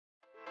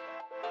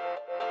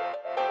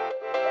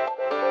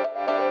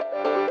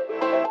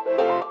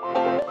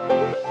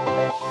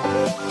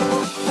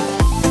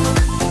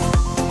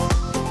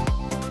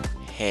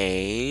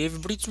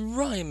everybody, it's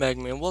Ryan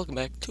Magman. Welcome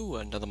back to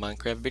another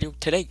Minecraft video.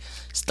 Today,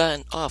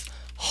 starting off,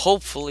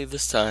 hopefully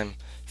this time,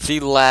 the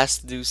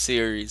last new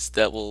series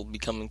that will be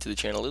coming to the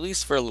channel, at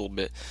least for a little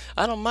bit.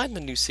 I don't mind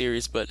the new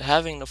series, but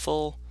having the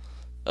full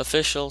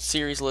official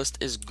series list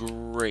is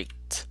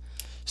great.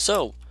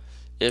 So,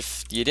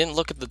 if you didn't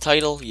look at the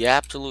title, you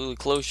absolutely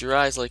closed your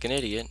eyes like an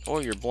idiot,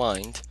 or you're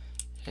blind,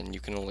 and you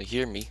can only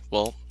hear me.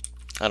 Well,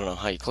 I don't know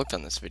how you clicked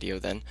on this video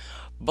then,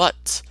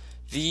 but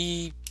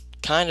the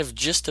kind of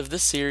gist of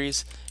this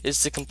series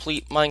is to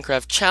complete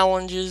Minecraft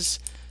challenges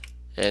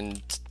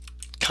and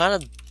kind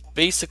of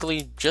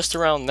basically just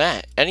around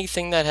that.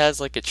 Anything that has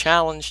like a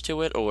challenge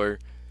to it, or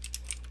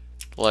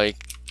like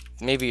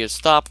maybe a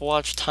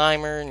stopwatch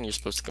timer and you're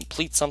supposed to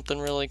complete something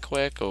really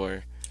quick,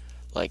 or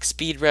like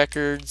speed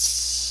records,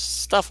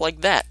 stuff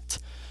like that.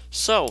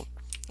 So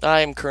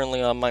I am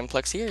currently on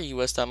MinePlex here,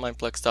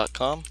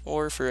 us.mineplex.com,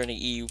 or for any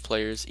EU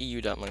players,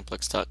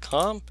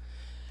 eu.mineplex.com.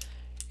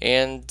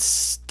 And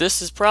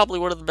this is probably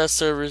one of the best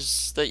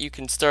servers that you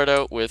can start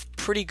out with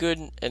pretty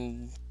good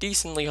and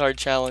decently hard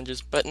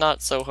challenges, but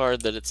not so hard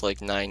that it's like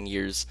 9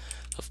 years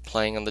of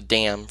playing on the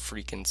damn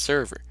freaking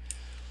server.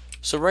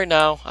 So right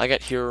now, I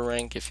got hero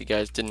rank, if you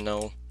guys didn't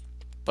know,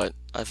 but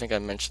I think I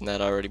mentioned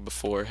that already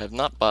before. Have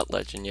not bought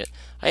legend yet.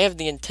 I have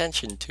the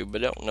intention to,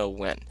 but don't know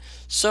when.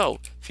 So,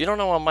 if you don't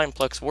know how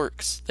MinePlex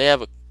works, they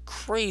have a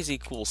crazy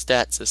cool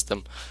stat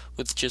system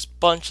with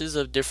just bunches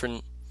of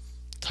different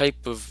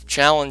type of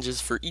challenges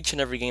for each and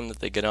every game that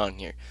they get on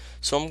here.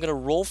 So I'm gonna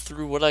roll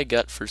through what I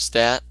got for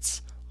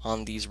stats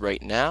on these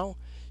right now.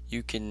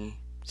 You can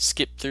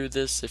skip through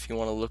this if you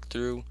want to look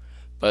through,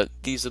 but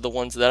these are the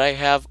ones that I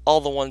have.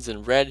 All the ones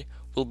in red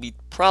will be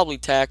probably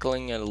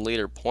tackling at a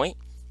later point.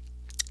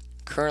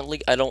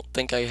 Currently, I don't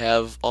think I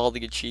have all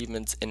the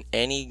achievements in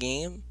any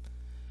game.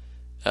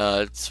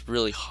 It's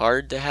really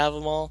hard to have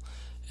them all,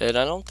 and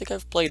I don't think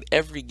I've played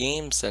every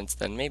game since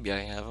then. Maybe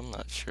I have, I'm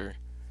not sure.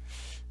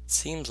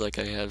 Seems like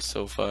I have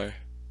so far.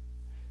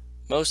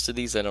 Most of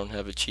these I don't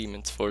have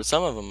achievements for.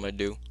 Some of them I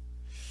do,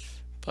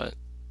 but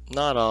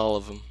not all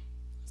of them.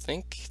 I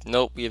think,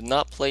 nope, we have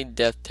not played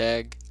Death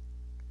Tag.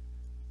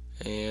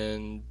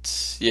 And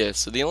yeah,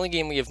 so the only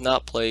game we have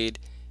not played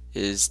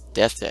is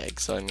Death Tag.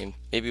 So I mean,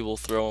 maybe we'll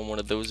throw in one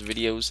of those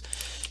videos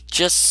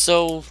just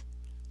so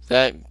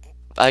that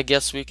I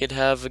guess we could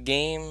have a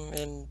game,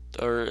 and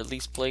or at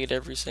least played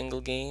every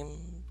single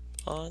game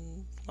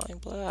on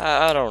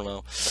I don't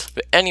know.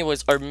 But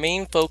anyways, our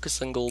main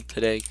focus and goal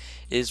today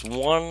is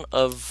one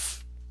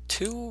of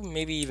two,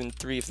 maybe even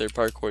three if they're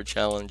parkour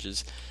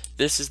challenges.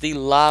 This is the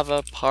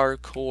lava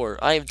parkour.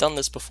 I have done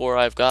this before.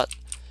 I've got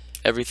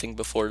everything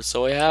before,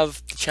 so I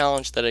have the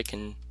challenge that I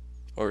can,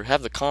 or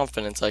have the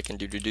confidence I can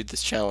do to do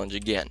this challenge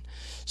again.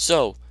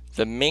 So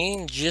the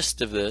main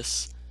gist of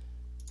this,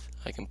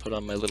 I can put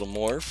on my little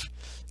morph,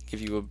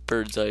 give you a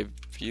bird's eye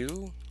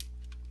view.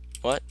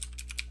 What?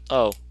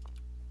 Oh,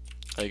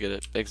 I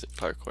gotta exit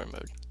parkour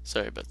mode.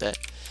 Sorry about that.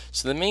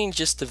 So the main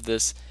gist of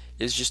this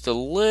is just a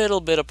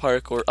little bit of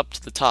parkour up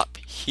to the top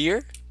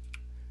here.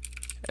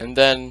 And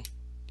then,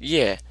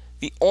 yeah,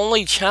 the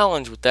only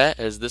challenge with that,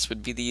 as this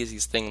would be the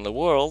easiest thing in the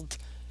world,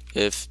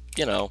 if,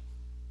 you know,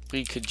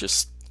 we could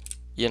just,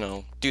 you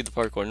know, do the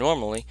parkour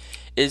normally,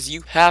 is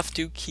you have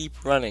to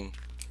keep running.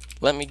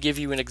 Let me give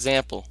you an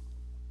example.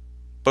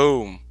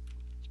 Boom.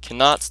 You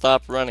cannot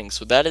stop running.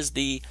 So that is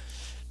the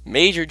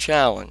major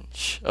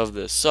challenge of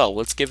this. So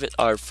let's give it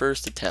our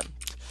first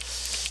attempt.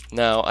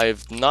 Now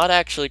I've not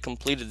actually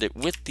completed it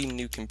with the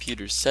new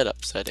computer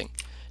setup setting,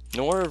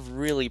 nor have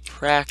really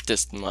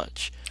practiced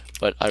much,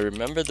 but I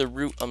remember the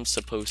route I'm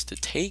supposed to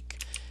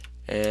take,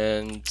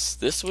 and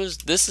this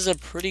is a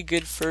pretty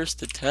good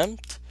first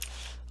attempt.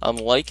 I'm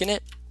liking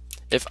it.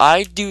 If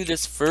I do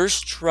this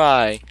first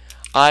try,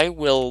 I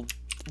will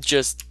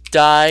just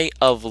die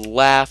of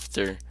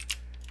laughter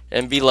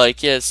and be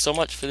like, yeah, so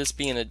much for this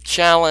being a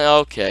challenge.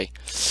 Okay.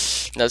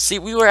 Now, see,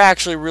 we were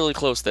actually really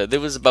close there. There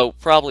was about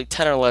probably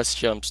 10 or less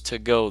jumps to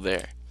go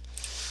there.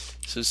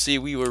 So, see,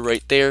 we were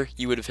right there.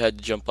 You would have had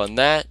to jump on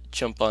that,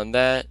 jump on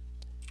that,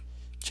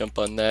 jump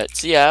on that.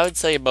 So, yeah, I would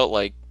say about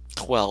like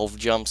 12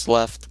 jumps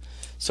left.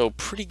 So,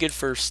 pretty good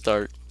first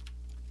start.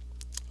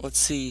 Let's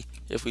see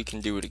if we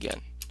can do it again.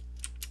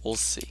 We'll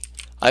see.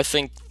 I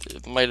think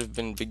it might have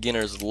been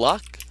beginner's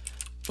luck.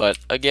 But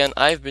again,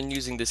 I've been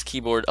using this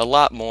keyboard a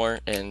lot more,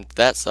 and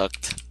that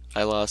sucked.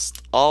 I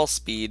lost all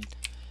speed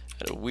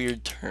at a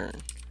weird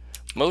turn.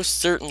 Most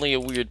certainly a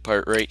weird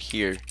part right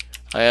here.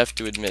 I have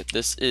to admit,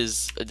 this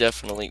is a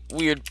definitely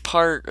weird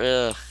part.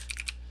 I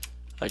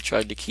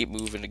tried to keep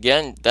moving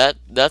again.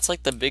 That's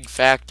like the big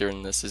factor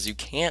in this, is you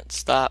can't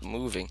stop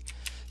moving.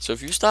 So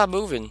if you stop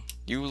moving,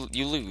 you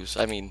lose.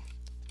 I mean,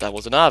 that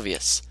wasn't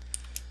obvious.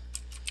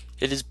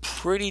 It is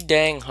pretty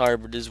dang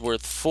hard, but it is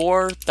worth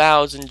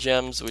 4,000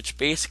 gems, which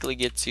basically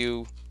gets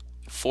you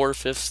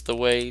 4/5 the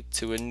way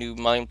to a new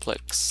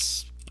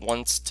MinePlex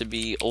wants to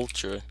be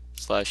Ultra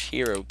 /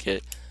 Hero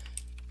kit,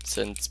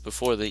 since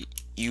before the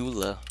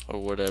EULA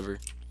or whatever,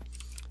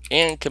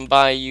 and can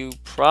buy you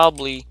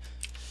probably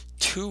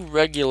 2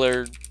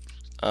 regular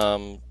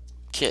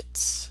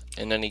kits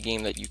in any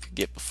game that you could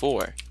get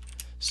before.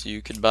 So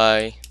you could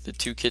buy the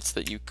 2 kits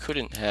that you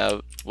couldn't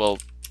have, well,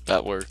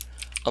 that were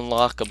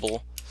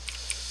unlockable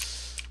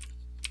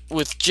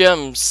with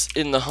gems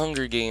in the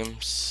Hunger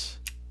Games.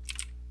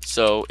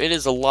 So it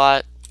is a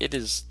lot. It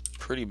is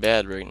pretty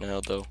bad right now,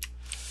 though.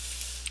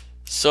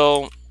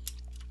 So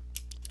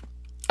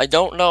I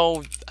don't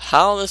know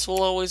how this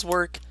will always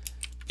work,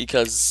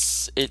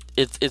 because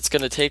it's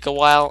gonna take a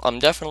while. I'm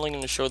definitely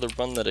gonna show the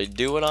run that I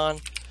do it on,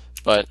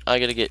 but I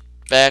gotta get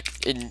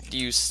back and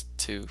used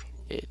to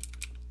it.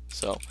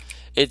 So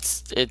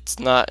it's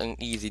not an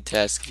easy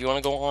task. If you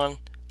want to go on,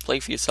 play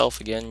for yourself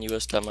again,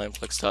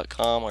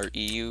 us.mineplex.com or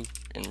EU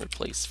and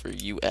replace for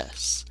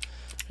US.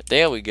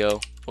 There we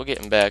go. We're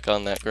getting back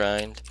on that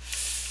grind.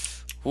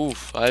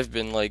 Oof, I've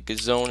been like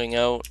zoning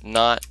out,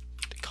 not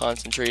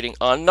concentrating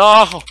on.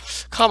 No!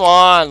 Come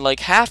on!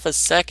 Like half a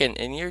second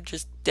and you're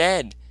just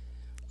dead.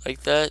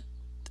 Like that.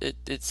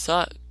 It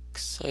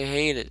sucks. I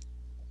hate it.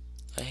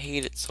 I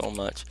hate it so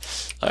much.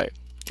 Alright,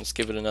 let's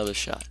give it another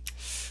shot.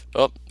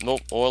 Oh,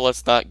 nope, or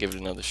let's not give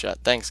it another shot.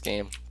 Thanks,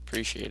 game.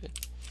 Appreciate it.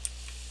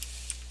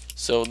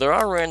 So there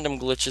are random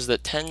glitches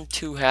that tend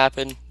to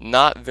happen,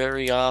 not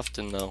very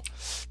often though.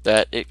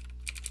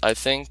 I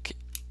think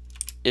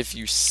if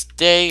you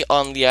stay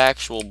on the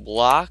actual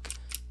block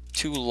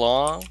too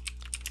long,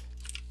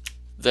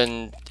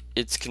 then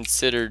it's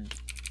considered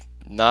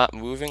not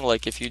moving,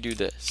 like if you do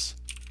this.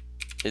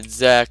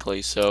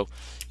 Exactly, so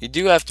you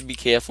do have to be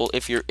careful.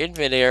 If you're in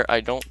midair,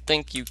 I don't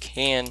think you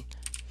can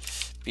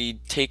be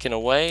taken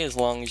away as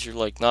long as you're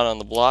like not on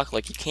the block.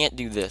 Like you can't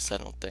do this, I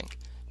don't think.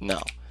 No.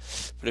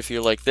 But if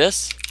you're like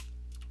this,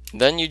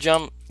 then you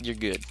jump, you're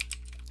good.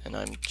 And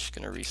I'm just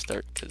gonna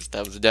restart because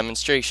that was a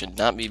demonstration,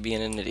 not me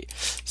being an idiot.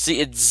 See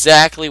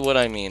exactly what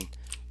I mean.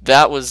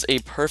 That was a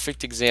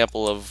perfect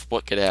example of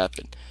what could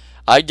happen.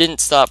 I didn't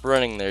stop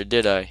running there,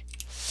 did I?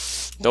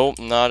 Nope,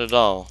 not at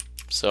all.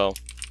 So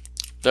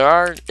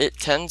it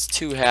tends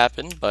to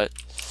happen, but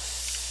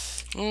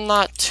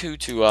not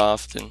too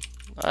often.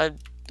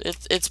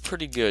 It's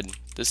pretty good.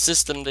 The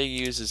system they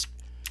use is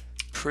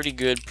pretty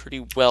good,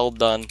 pretty well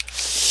done.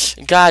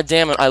 God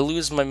damn it, I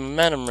lose my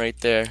momentum right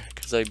there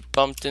because I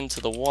bumped into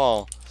the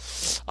wall.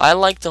 I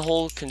like to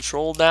hold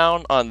control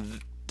down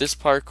on this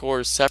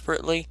parkour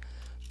separately,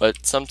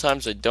 but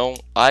sometimes I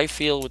don't. I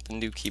feel with the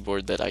new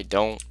keyboard that I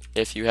don't.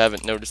 If you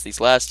haven't noticed, these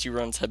last 2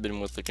 runs have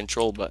been with the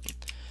control button.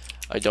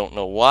 I don't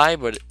know why,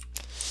 but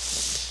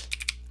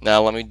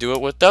now let me do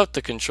it without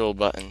the control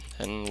button,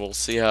 and we'll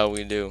see how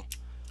we do.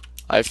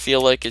 I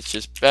feel like it's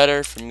just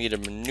better for me to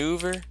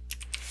maneuver.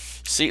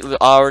 See,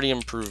 already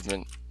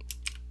improvement.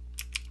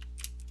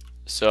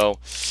 So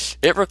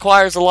it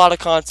requires a lot of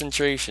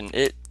concentration.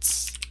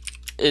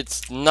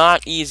 It's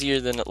not easier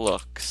than it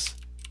looks.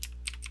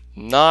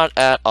 Not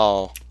at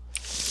all.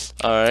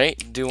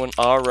 Alright, doing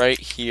alright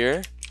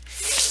here.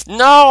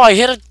 No, I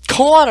hit a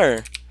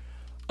corner!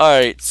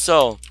 Alright,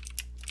 so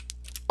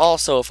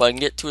also if I can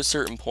get to a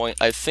certain point,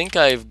 I think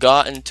I've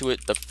gotten to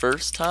it the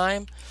first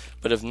time,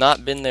 but have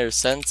not been there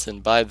since,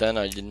 and by then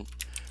I didn't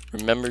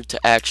remember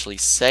to actually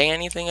say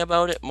anything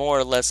about it, more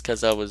or less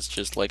because I was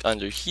just like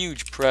under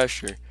huge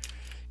pressure.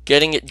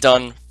 Getting it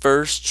done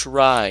first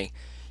try.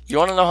 You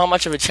want to know how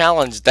much of a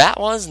challenge that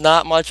was?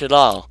 Not much at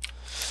all.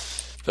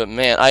 But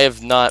man, I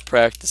have not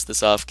practiced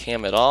this off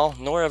cam at all,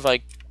 nor have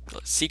I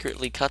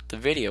secretly cut the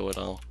video at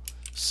all.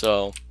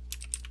 So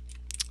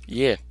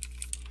yeah.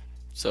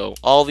 So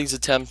all these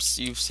attempts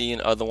you've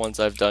seen are the ones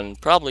I've done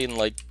probably in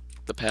like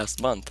the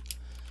past month.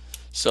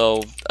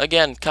 So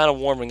again, kind of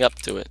warming up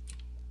to it.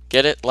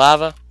 Get it?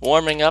 Lava?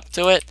 Warming up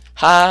to it?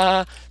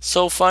 Ha!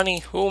 So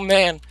funny. Oh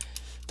man.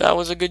 That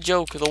was a good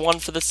joke. The one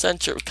for the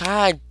center.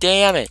 God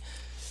damn it.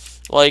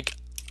 Like,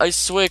 I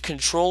swear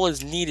control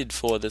is needed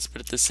for this,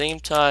 but at the same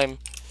time,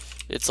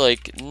 it's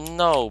like,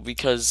 no,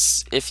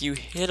 because if you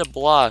hit a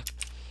block,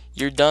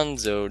 you're done,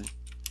 Zode.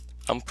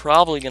 I'm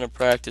probably going to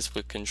practice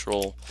with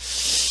control.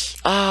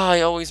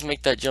 I always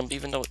make that jump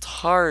even though it's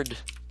hard.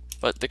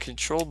 But the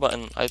control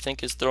button, I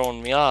think, is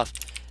throwing me off.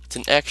 It's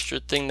an extra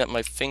thing that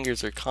my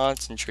fingers are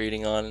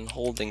concentrating on and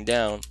holding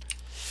down.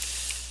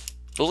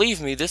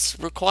 Believe me, this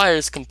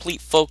requires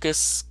complete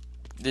focus,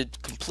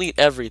 complete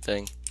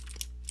everything.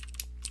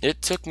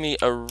 It took me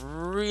a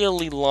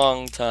really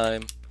long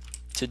time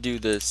to do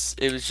this.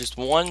 It was just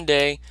one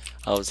day,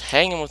 I was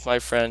hanging with my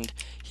friend,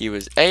 he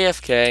was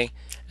AFK,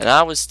 and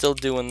I was still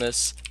doing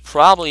this.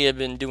 Probably had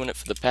been doing it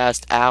for the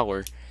past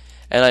hour,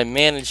 and I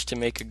managed to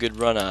make a good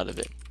run out of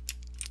it.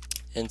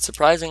 And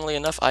surprisingly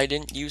enough, I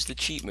didn't use the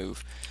cheat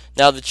move.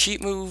 Now the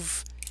cheat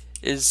move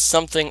is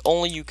something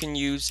only you can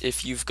use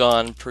if you've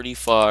gone pretty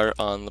far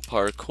on the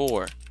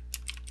parkour.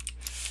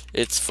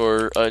 It's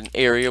for an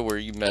area where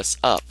you mess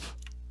up.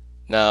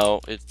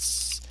 Now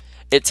it's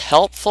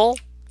helpful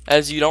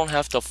as you don't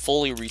have to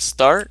fully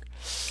restart,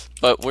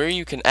 but where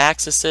you can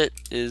access it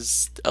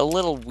is a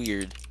little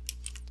weird.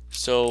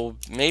 So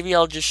maybe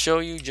I'll just show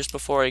you just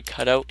before I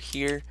cut out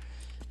here,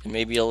 and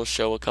maybe I'll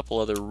show a couple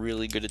other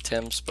really good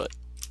attempts, but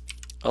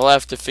I'll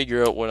have to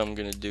figure out what I'm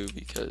gonna do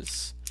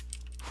because,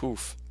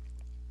 oof,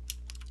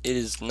 it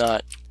is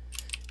not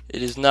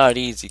it is not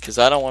easy, because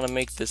I don't want to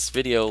make this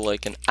video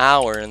like an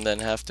hour and then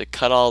have to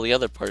cut all the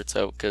other parts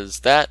out, because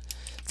that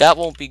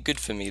won't be good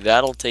for me.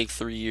 That'll take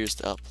 3 years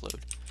to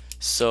upload,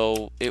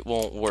 so it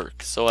won't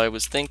work. So I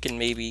was thinking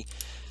maybe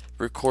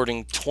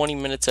recording 20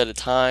 minutes at a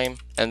time,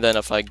 and then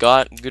if I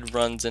got good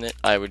runs in it,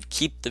 I would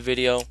keep the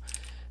video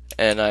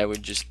and I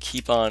would just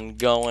keep on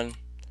going.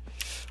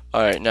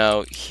 Alright,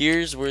 now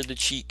here's where the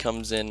cheat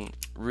comes in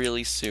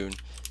really soon.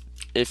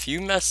 If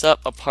you mess up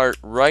a part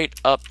right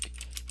up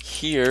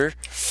here,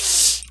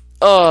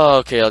 oh,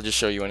 okay, I'll just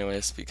show you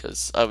anyways,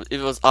 because I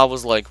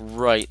was like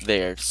right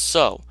there.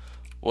 So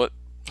what?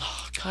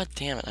 Oh, God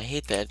damn it! I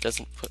hate that. It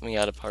doesn't put me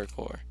out of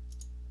parkour.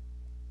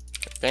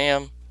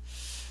 Bam.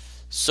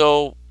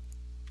 So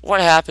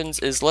what happens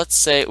is, let's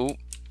say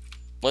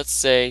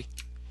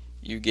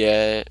you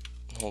get.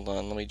 Hold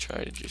on, let me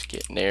try to just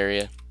get an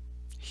area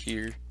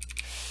here.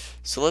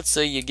 So let's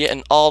say you're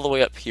getting all the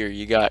way up here.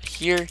 You got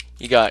here,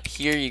 you got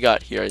here, you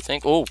got here. I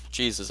think. Oh,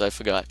 Jesus, I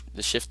forgot.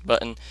 The shift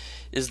button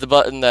is the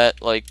button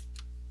that like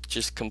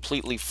just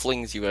completely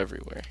flings you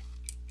everywhere.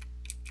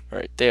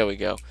 Alright, there we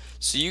go.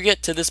 So you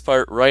get to this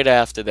part right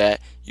after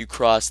that. You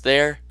cross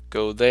there,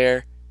 go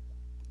there,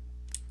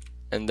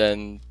 and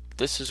then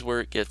this is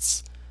where it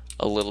gets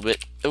a little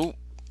bit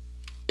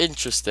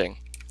interesting.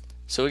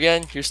 So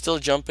again, you're still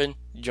jumping.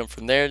 You jump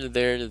from there to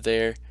there to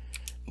there,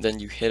 and then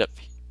you hit up.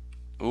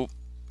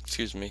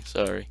 Excuse me,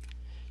 sorry.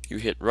 You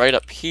hit right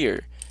up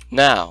here.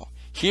 Now,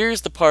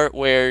 here's the part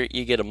where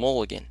you get a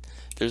mulligan.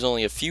 There's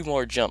only a few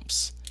more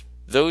jumps.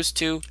 Those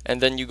two,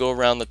 and then you go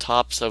around the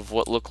tops of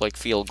what look like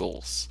field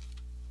goals.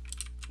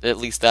 At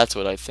least that's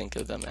what I think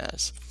of them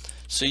as.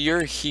 So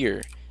you're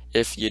here.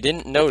 If you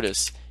didn't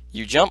notice,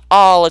 you jump.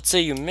 Oh, let's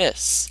say you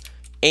miss.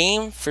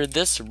 Aim for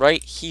this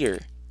right here.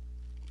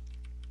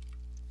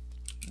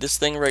 This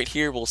thing right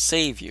here will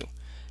save you.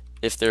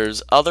 If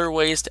there's other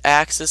ways to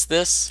access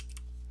this,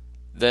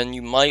 then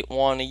you might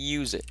want to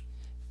use it,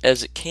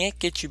 as it can't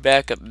get you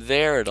back up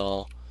there at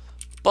all,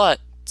 but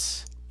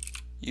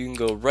you can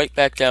go right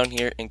back down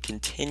here and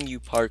continue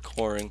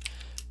parkouring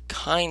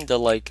kinda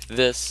like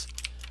this.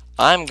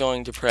 I'm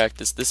going to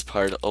practice this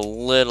part a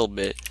little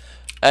bit.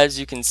 As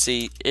you can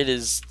see, it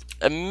is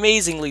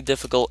amazingly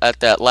difficult at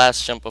that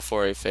last jump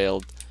before I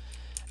failed,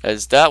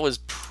 as that was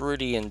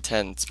pretty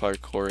intense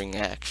parkouring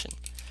action.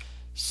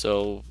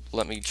 So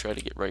let me try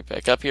to get right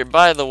back up here.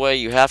 By the way,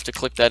 you have to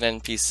click that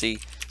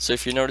NPC. So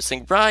if you're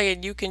noticing,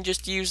 Brian, you can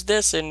just use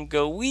this and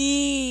go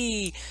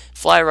wee,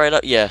 fly right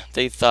up. Yeah,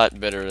 they thought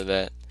better of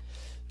that.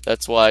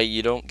 That's why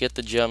you don't get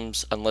the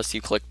gems unless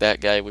you click that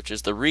guy, which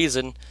is the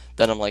reason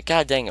that I'm like,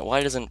 God dang it,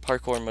 why doesn't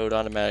parkour mode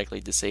automatically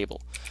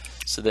disable?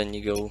 So then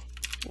you go,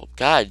 well,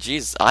 God,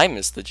 jeez, I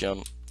missed the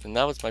jump, and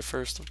that was my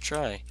first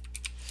try.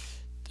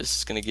 This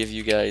is gonna give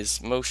you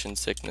guys motion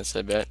sickness,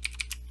 I bet.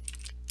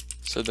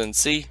 So then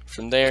see,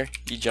 from there,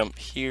 you jump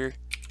here,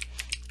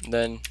 and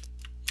then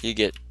you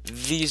get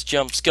these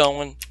jumps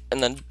going,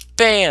 and then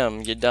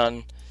bam, you're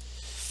done.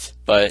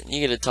 But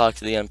you gotta talk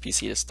to the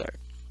NPC to start.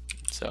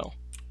 So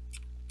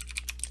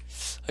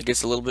I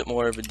guess a little bit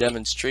more of a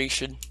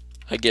demonstration.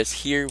 I guess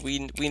here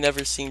we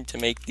never seem to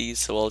make these,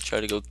 so I'll try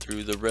to go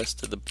through the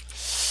rest of the.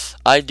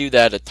 I do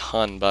that a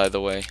ton, by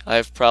the way.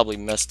 I've probably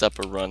messed up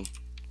a run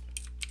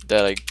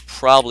that I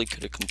probably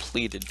could have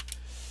completed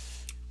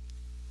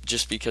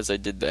just because I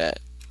did that,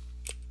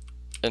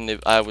 and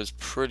I was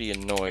pretty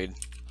annoyed.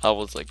 I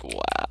was like,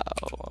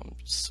 wow, I'm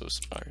so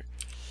smart.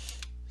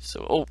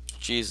 So, oh,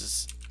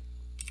 Jesus.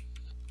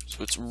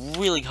 So it's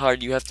really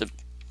hard. You have to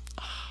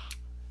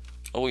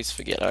always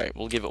forget. Alright,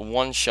 we'll give it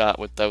one shot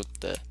without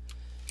the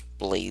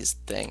blazed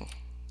thing,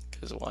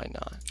 because why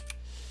not?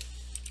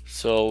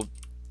 So,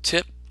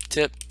 tip,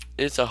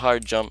 it's a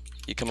hard jump.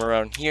 You come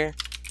around here.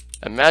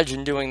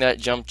 Imagine doing that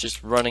jump,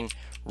 just running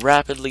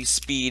rapidly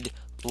speed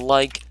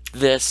like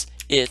this.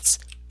 It's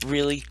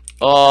really,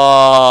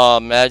 oh,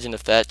 imagine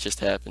if that just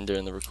happened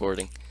during the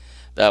recording.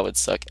 That would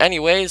suck.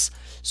 Anyways,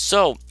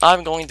 so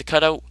I'm going to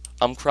cut out.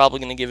 I'm probably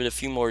going to give it a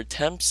few more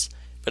attempts,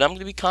 but I'm going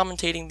to be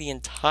commentating the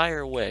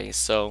entire way.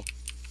 So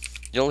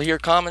you'll hear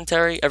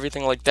commentary,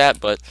 everything like that,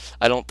 but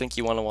I don't think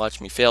you want to watch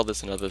me fail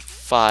this another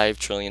 5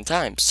 trillion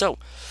times. So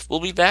we'll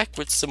be back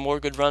with some more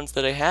good runs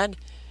that I had,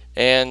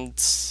 and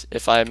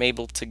if I'm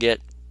able to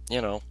get, you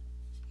know,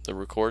 the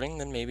recording,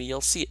 then maybe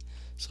you'll see it.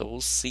 So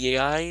we'll see you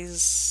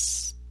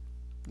guys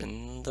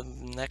in the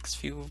next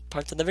few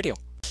parts of the video.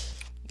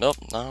 Nope,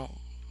 no.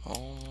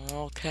 Oh,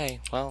 okay,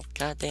 well,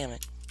 god damn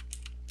it.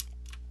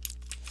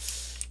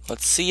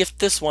 Let's see if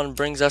this one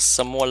brings us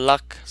some more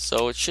luck.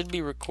 So it should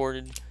be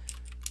recorded,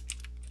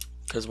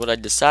 because what I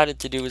decided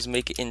to do is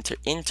make it into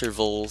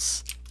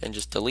intervals and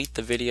just delete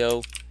the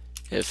video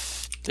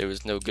if there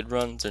was no good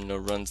runs or no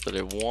runs that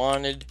I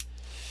wanted.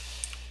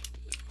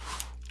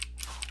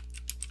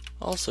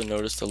 Also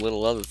noticed a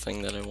little other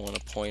thing that I want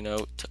to point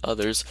out to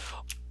others.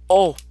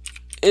 Oh,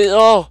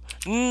 oh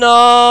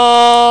no!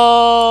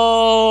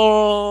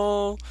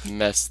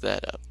 Messed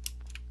that up.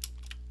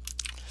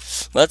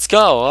 Let's go.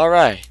 All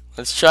right,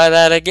 let's try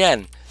that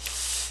again.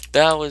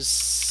 That was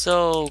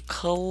so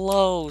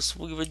close.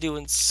 We were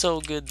doing so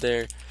good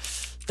there.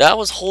 That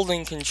was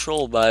holding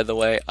control, by the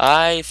way.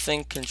 I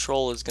think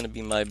control is going to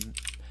be my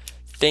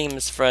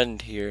famous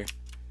friend here.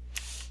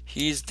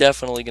 He's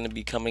definitely going to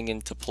be coming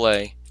into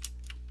play.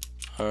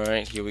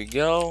 Alright, here we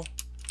go.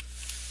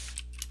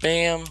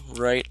 Bam,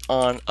 right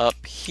on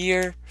up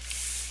here.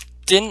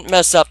 Didn't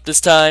mess up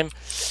this time.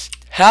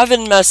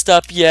 Haven't messed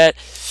up yet.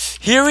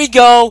 Here we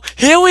go.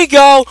 Here we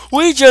go.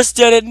 We just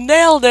did it.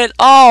 Nailed it.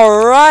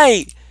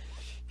 Alright.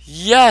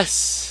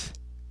 Yes.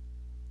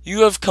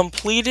 You have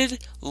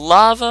completed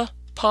lava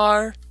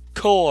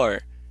parkour.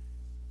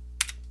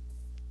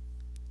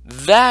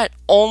 That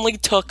only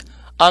took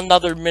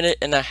another minute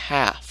and a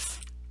half.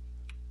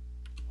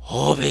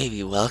 Oh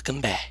baby, welcome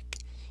back.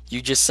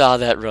 You just saw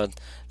that run.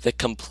 The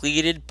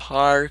completed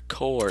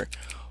parkour.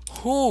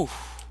 Whew.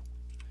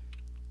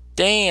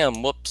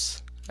 Damn,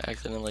 whoops.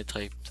 Accidentally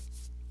typed.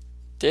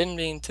 Didn't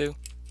mean to.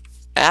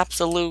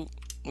 Absolute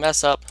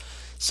mess up.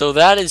 So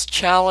that is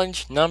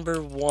challenge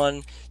number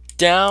 1.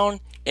 Down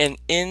and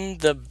in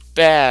the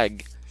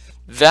bag.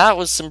 That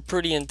was some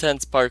pretty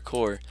intense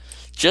parkour.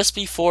 Just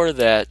before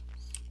that,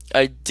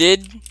 I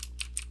did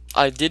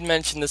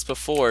mention this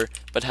before,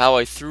 but how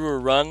I threw a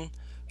run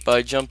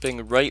by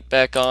jumping right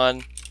back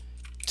on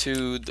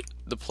to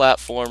the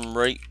platform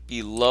right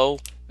below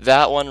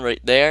that one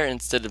right there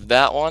instead of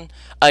that one.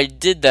 I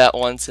did that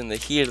once in the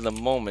heat of the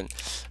moment.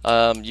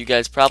 You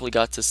guys probably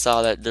got to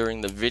saw that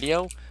during the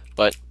video,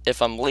 but if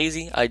I'm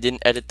lazy, I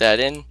didn't edit that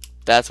in.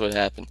 That's what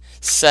happened.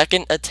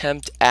 Second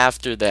attempt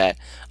after that,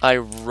 I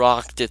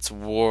rocked its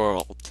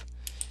world.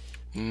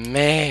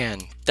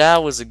 Man,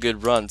 that was a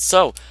good run.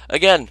 So,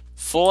 again,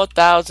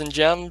 4,000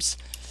 gems.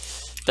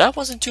 That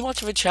wasn't too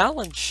much of a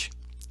challenge.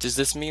 Does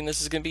this mean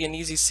this is going to be an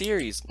easy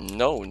series?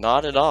 No,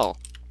 not at all.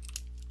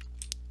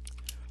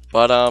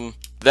 But,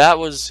 that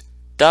was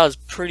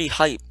pretty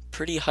hype.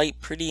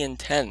 Pretty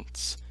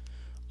intense.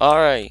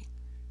 Alright.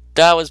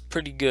 That was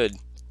pretty good.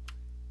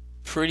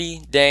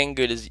 Pretty dang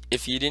good.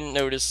 If you didn't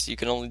notice, you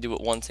can only do it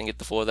once and get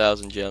the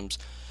 4,000 gems.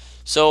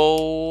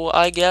 So,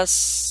 I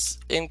guess,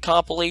 in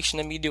compilation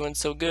of me doing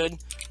so good,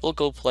 we'll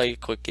go play a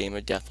quick game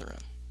of Death Run.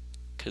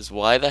 Because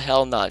why the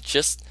hell not?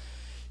 Just,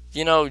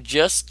 you know,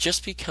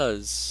 just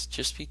because.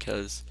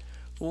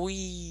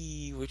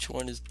 Which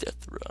one is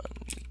Death Run?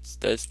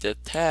 That's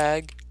Death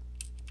Tag.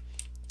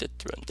 Death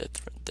Run.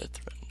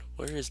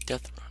 Where is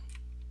Death Run?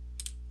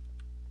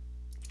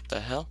 The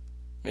hell?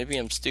 Maybe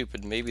I'm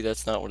stupid. Maybe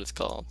that's not what it's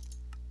called.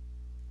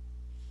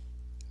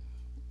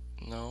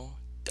 No.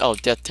 Oh,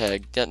 Death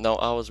Tag. No,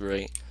 I was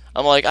right.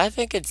 I'm like, I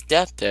think it's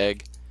Death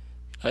Tag.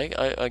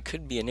 I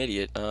could be an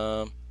idiot.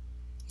 We'll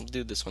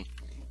do this one.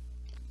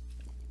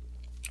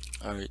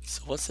 Alright,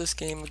 so what's this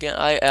game again?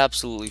 I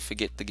absolutely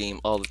forget the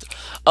game all the time.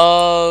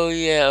 Oh,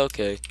 yeah,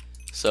 okay.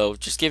 So,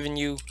 just giving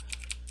you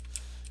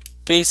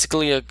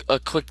basically a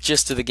quick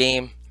gist of the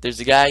game. There's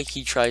a guy,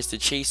 he tries to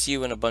chase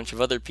you and a bunch of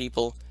other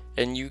people,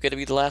 and you gotta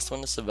be the last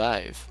one to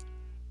survive.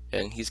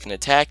 And he's gonna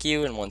attack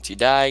you, and once you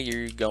die,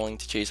 you're going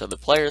to chase other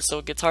players, so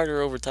it gets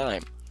harder over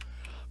time.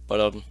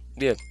 But,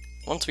 yeah.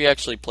 Once we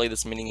actually play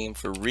this minigame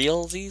for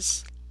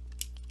realsies,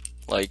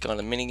 like on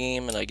a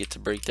minigame, and I get to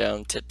break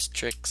down tips,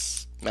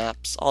 tricks,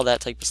 maps, all that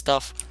type of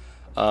stuff,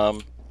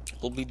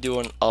 we'll be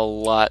doing a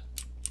lot.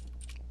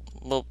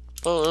 Well,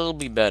 it'll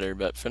be better,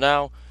 but for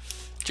now,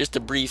 just a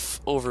brief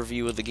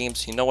overview of the game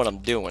so you know what I'm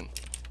doing.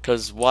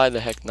 Because why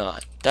the heck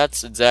not?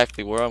 That's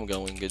exactly where I'm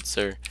going, good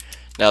sir.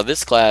 Now,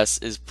 this class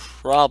is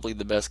probably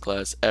the best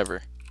class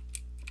ever.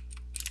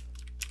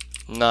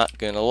 Not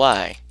gonna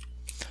lie.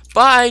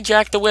 Bye,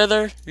 Jack the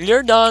Wither.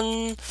 You're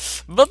done.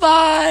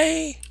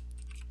 Bye-bye.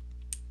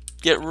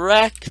 Get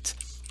wrecked.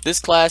 This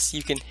class,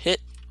 you can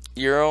hit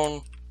your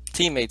own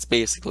teammates,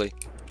 basically.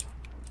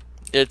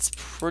 It's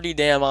pretty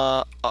damn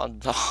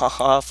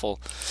awful,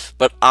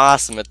 but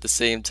awesome at the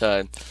same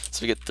time.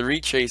 So we get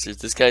 3 chasers.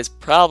 This guy's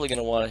probably going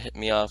to want to hit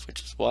me off,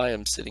 which is why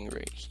I'm sitting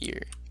right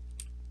here.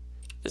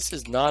 This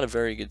is not a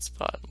very good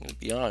spot, I'm going to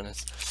be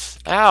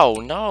honest. Ow,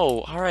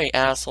 no. Alright,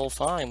 asshole,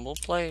 fine. We'll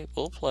play.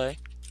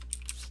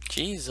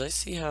 Jeez, I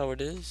see how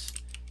it is.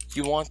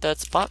 You want that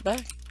spot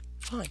back?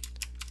 Fine.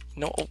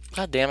 No, oh,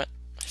 god damn it.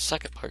 I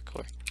suck at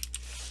parkour.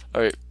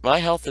 Alright, my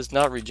health is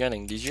not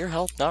regenning. Does your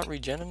health not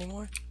regen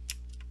anymore?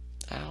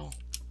 Ow.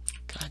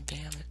 God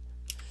damn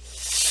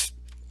it.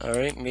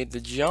 Alright, made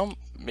the jump.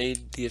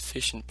 Made the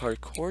efficient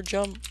parkour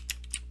jump.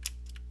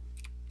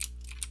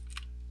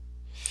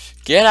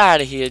 Get out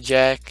of here,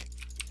 Jack.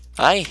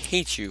 I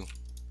hate you.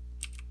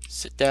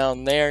 Sit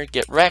down there,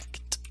 get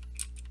wrecked.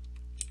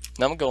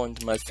 Now I'm going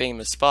to my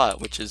famous spot,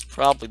 which is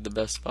probably the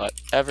best spot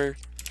ever.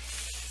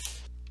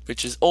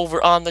 Which is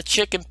over on the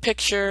chicken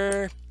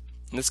picture.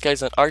 And this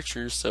guy's an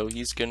archer, so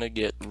he's gonna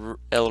get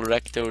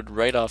electroed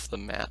right off the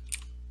map.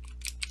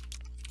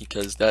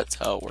 Because that's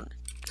how it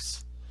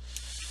works.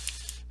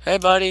 Hey,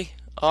 buddy.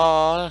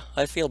 Aw,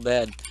 I feel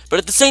bad. But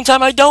at the same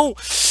time, I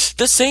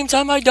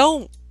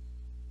don't!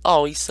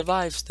 Oh, he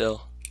survived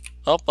still.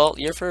 Oh, well,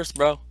 you're first,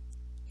 bro.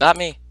 Not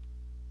me.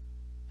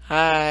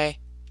 Hi.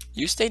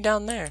 You stay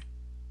down there.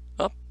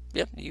 Oh,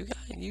 yep,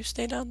 you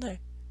stay down there.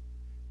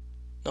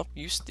 Nope,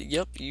 you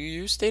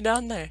stay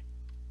down there.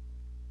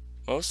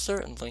 Most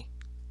certainly.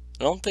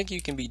 I don't think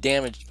you can be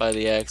damaged by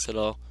the axe at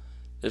all,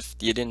 if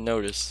you didn't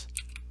notice.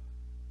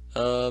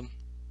 Yeah,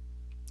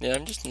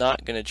 I'm just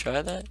not gonna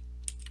try that.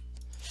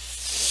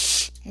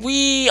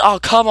 Oh,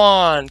 come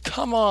on!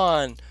 Come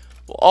on!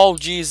 Oh,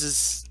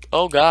 Jesus.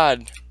 Oh,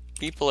 God.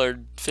 People are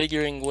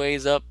figuring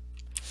ways up.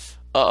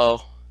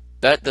 Uh-oh.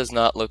 That does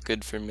not look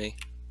good for me.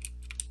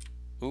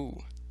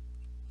 Ooh.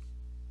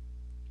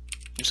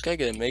 This guy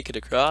gonna make it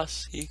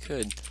across? He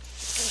could.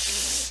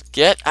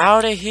 Get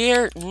out of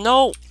here!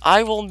 No!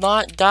 I will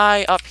not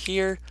die up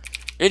here.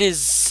 It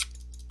is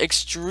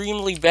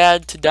extremely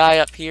bad to die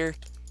up here.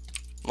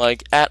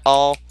 Like, at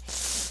all.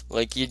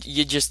 Like, you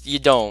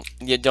don't.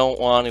 You don't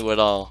want to at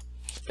all.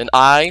 And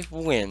I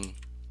win.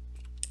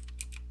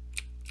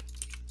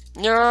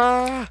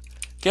 Yeah!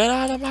 Get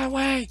out of my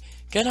way!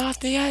 Get off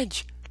the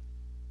edge!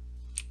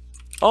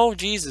 Oh,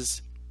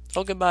 Jesus.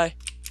 Oh, goodbye.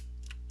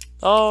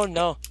 Oh,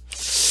 no.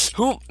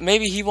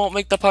 Maybe he won't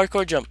make the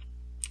parkour jump.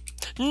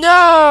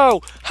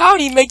 No! How'd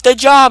he make the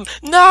jump?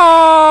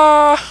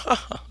 No!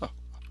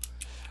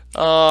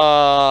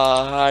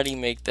 Oh, how'd he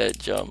make that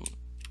jump?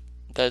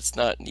 That's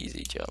not an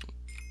easy jump.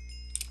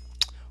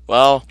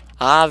 Well,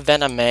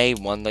 Venomay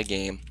won the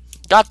game.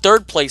 Got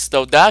third place,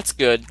 though. That's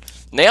good.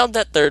 Nailed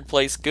that third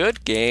place.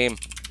 Good game.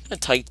 I'm gonna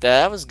type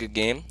that. That was a good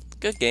game.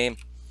 Good game.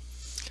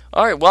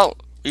 Alright, well,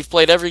 we've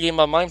played every game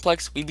on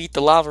MinePlex. We beat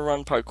the lava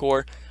run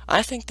parkour.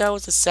 I think that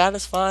was a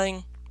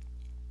satisfying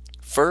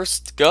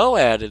first go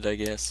at it, I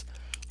guess.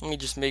 Let me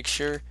just make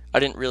sure. I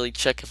didn't really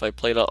check if I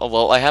played. Oh,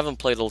 well, I haven't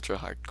played Ultra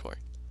Hardcore.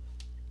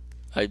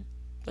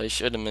 I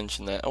should have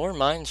mentioned that. Or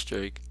Mind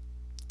Strike.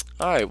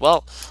 Alright,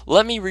 well,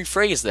 let me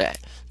rephrase that.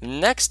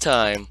 Next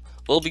time,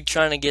 we'll be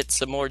trying to get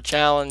some more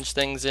challenge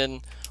things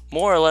in.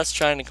 More or less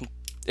trying to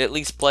at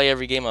least play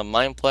every game on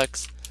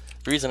MinePlex.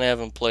 The reason I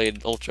haven't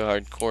played Ultra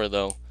Hardcore,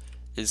 though,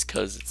 is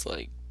because it's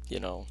like,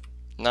 you know,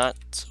 not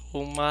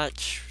so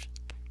much.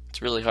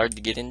 It's really hard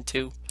to get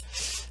into.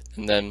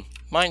 And then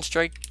Mind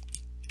Strike,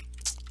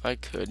 I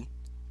could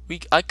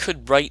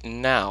right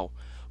now.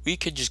 We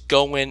could just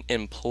go in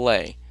and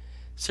play.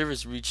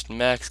 Servers reached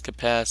max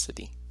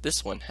capacity.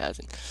 This one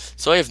hasn't.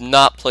 So I have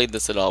not played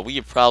this at all. We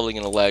are probably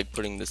gonna lag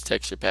putting this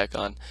texture pack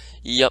on.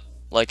 Yep,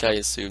 like I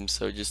assumed.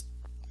 So just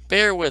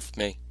bear with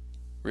me,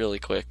 really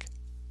quick.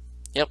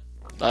 Yep,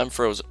 I'm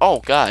frozen. Oh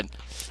God.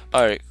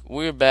 All right,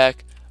 we're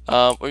back.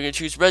 We're gonna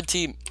choose red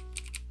team.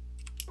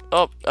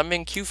 Oh, I'm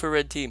in queue for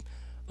red team.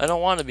 I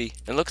don't want to be.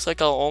 It looks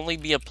like I'll only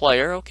be a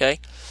player. Okay.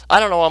 I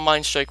don't know how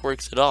Mind Strike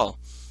works at all.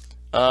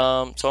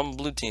 So I'm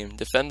blue team.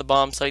 Defend the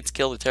bomb sites,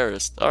 kill the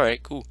terrorists.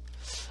 Alright, cool.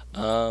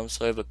 So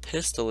I have a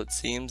pistol, it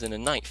seems, and a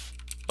knife.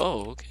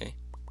 Oh, okay.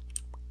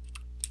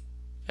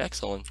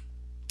 Excellent.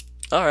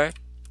 Alright.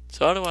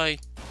 So how do I...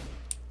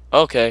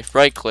 Okay,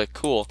 right click.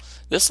 Cool.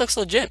 This looks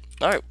legit.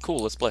 Alright,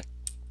 cool. Let's play.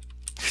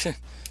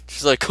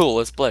 She's like, cool,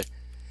 let's play.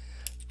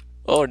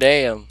 Oh,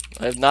 damn.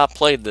 I have not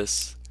played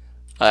this.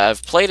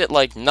 I've played it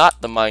like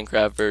not the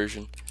MineCraft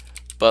version,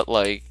 but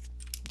like,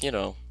 you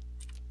know,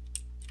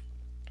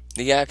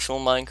 the actual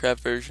MineCraft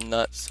version,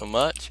 not so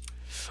much.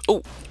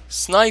 Oh,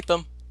 snipe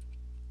him.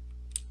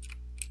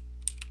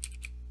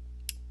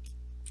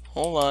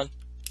 Hold on.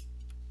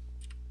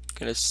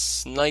 Gonna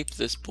snipe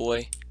this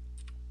boy.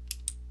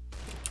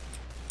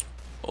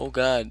 Oh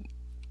God.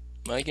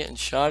 Am I getting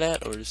shot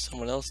at, or is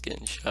someone else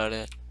getting shot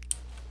at?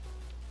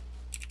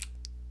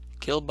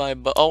 Killed by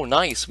oh,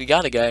 nice. We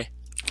got a guy.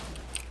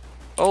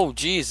 Oh,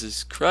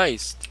 Jesus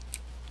Christ.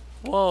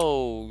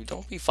 Whoa,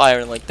 don't be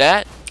firing like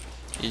that.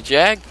 You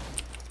jag?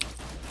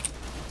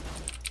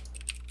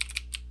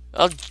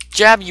 I'll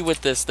jab you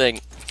with this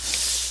thing.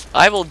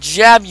 I will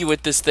jab you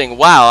with this thing.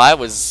 Wow, I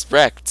was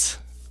wrecked.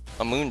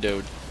 A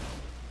moondoed.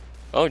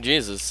 Oh,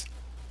 Jesus.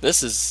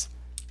 This is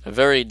a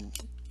very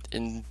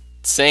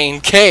insane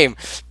game.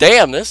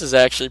 Damn, this is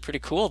actually pretty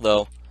cool,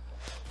 though.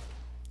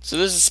 So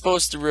this is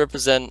supposed to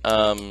represent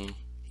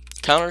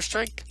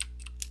Counter-Strike,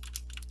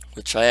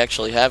 which I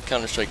actually have.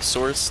 Counter-Strike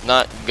Source,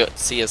 not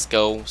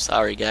CSGO.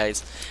 Sorry,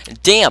 guys.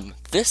 And damn,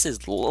 this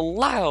is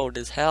loud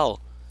as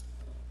hell.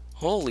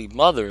 Holy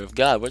mother of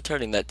God, we're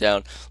turning that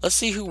down. Let's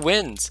see who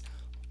wins.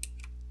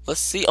 Let's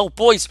see. Oh,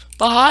 boys,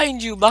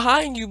 behind you,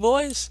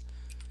 boys.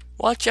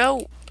 Watch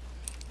out.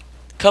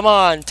 Come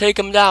on, take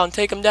him down,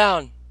 take him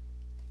down.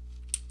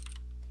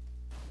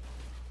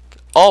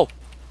 Oh.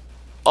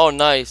 Oh,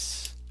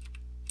 nice.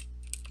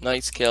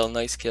 Nice kill,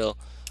 nice kill.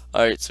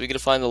 Alright, so we gotta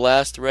find the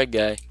last red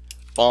guy.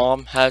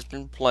 Bomb has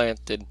been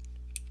planted.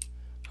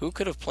 Who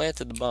could have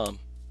planted the bomb?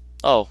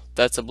 Oh,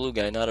 that's a blue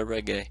guy, not a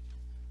red guy.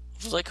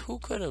 I was like, who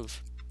could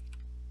have?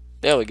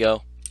 There we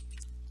go.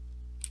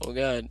 Oh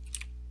God.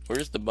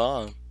 Where's the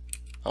bomb?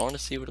 I want to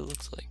see what it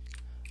looks like.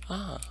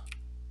 Ah.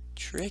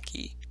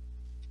 Tricky.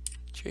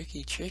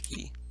 Tricky,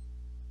 tricky.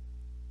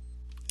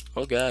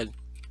 Oh God.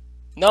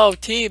 No,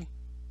 team!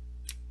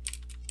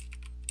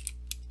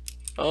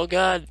 Oh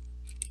God.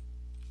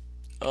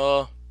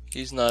 Oh,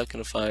 he's not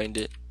gonna find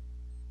it.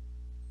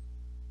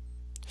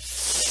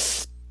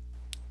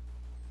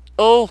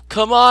 Oh,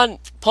 come on!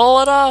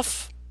 Pull it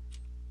off!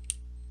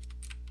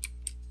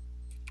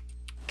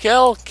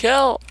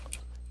 Kill!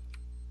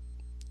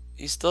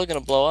 He's still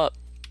gonna blow up.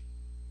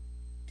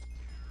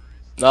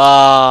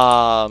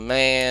 Ah,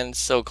 man,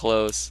 so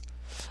close.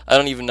 I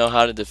don't even know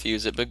how to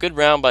defuse it, but good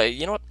round by,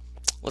 you know what?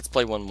 Let's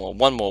play one more.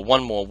 One more,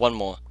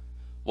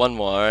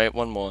 alright,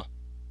 one more.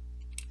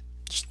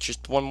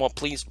 Just one more,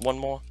 please. One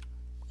more.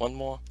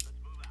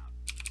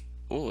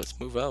 Ooh, let's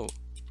move out.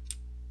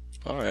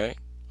 Alright,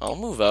 I'll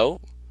move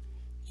out.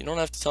 You don't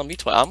have to tell me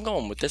twice. I'm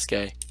going with this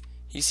guy.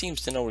 He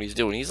seems to know what he's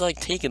doing. He's like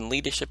taking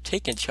leadership,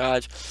 taking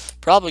charge.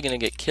 Probably gonna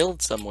get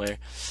killed somewhere.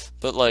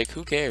 But like,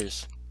 who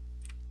cares?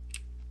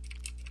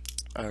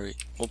 Alright,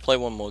 we'll play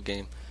one more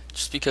game.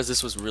 Just because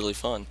this was really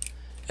fun.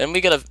 And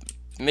we gotta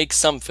make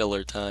some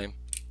filler time.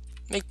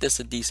 Make this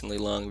a decently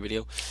long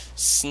video.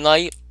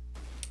 Snipe.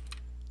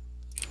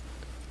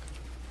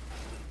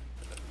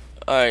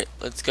 Alright,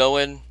 let's go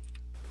in.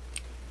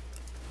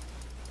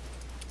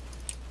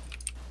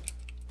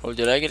 Oh,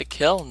 did I get a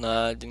kill?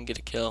 Nah, I didn't get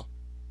a kill.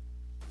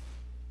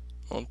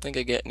 I don't think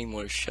I get any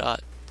more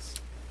shots.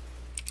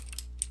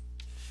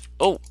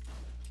 Oh!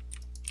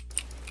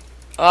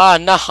 Ah,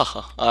 no!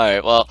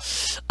 Alright, well,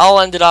 I'll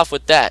end it off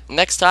with that.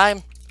 Next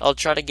time, I'll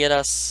try to get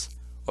us,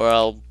 or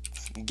I'll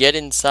get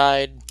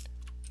inside,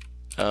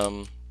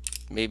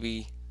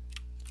 maybe,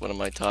 what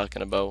am I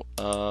talking about?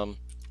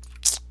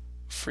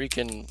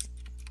 Freaking,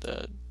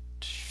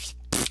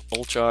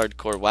 ultra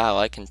hardcore. Wow,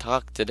 I can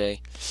talk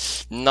today.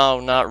 No,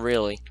 not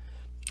really.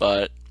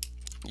 But,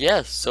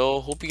 yeah,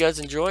 so hope you guys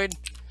enjoyed.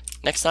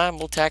 Next time,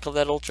 we'll tackle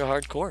that ultra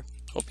hardcore.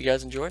 Hope you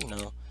guys enjoyed, and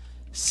I'll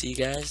see you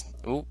guys.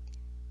 Ooh.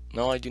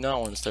 No, I do not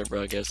want to start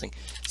broadcasting.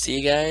 See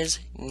you guys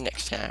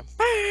next time.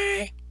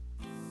 Bye!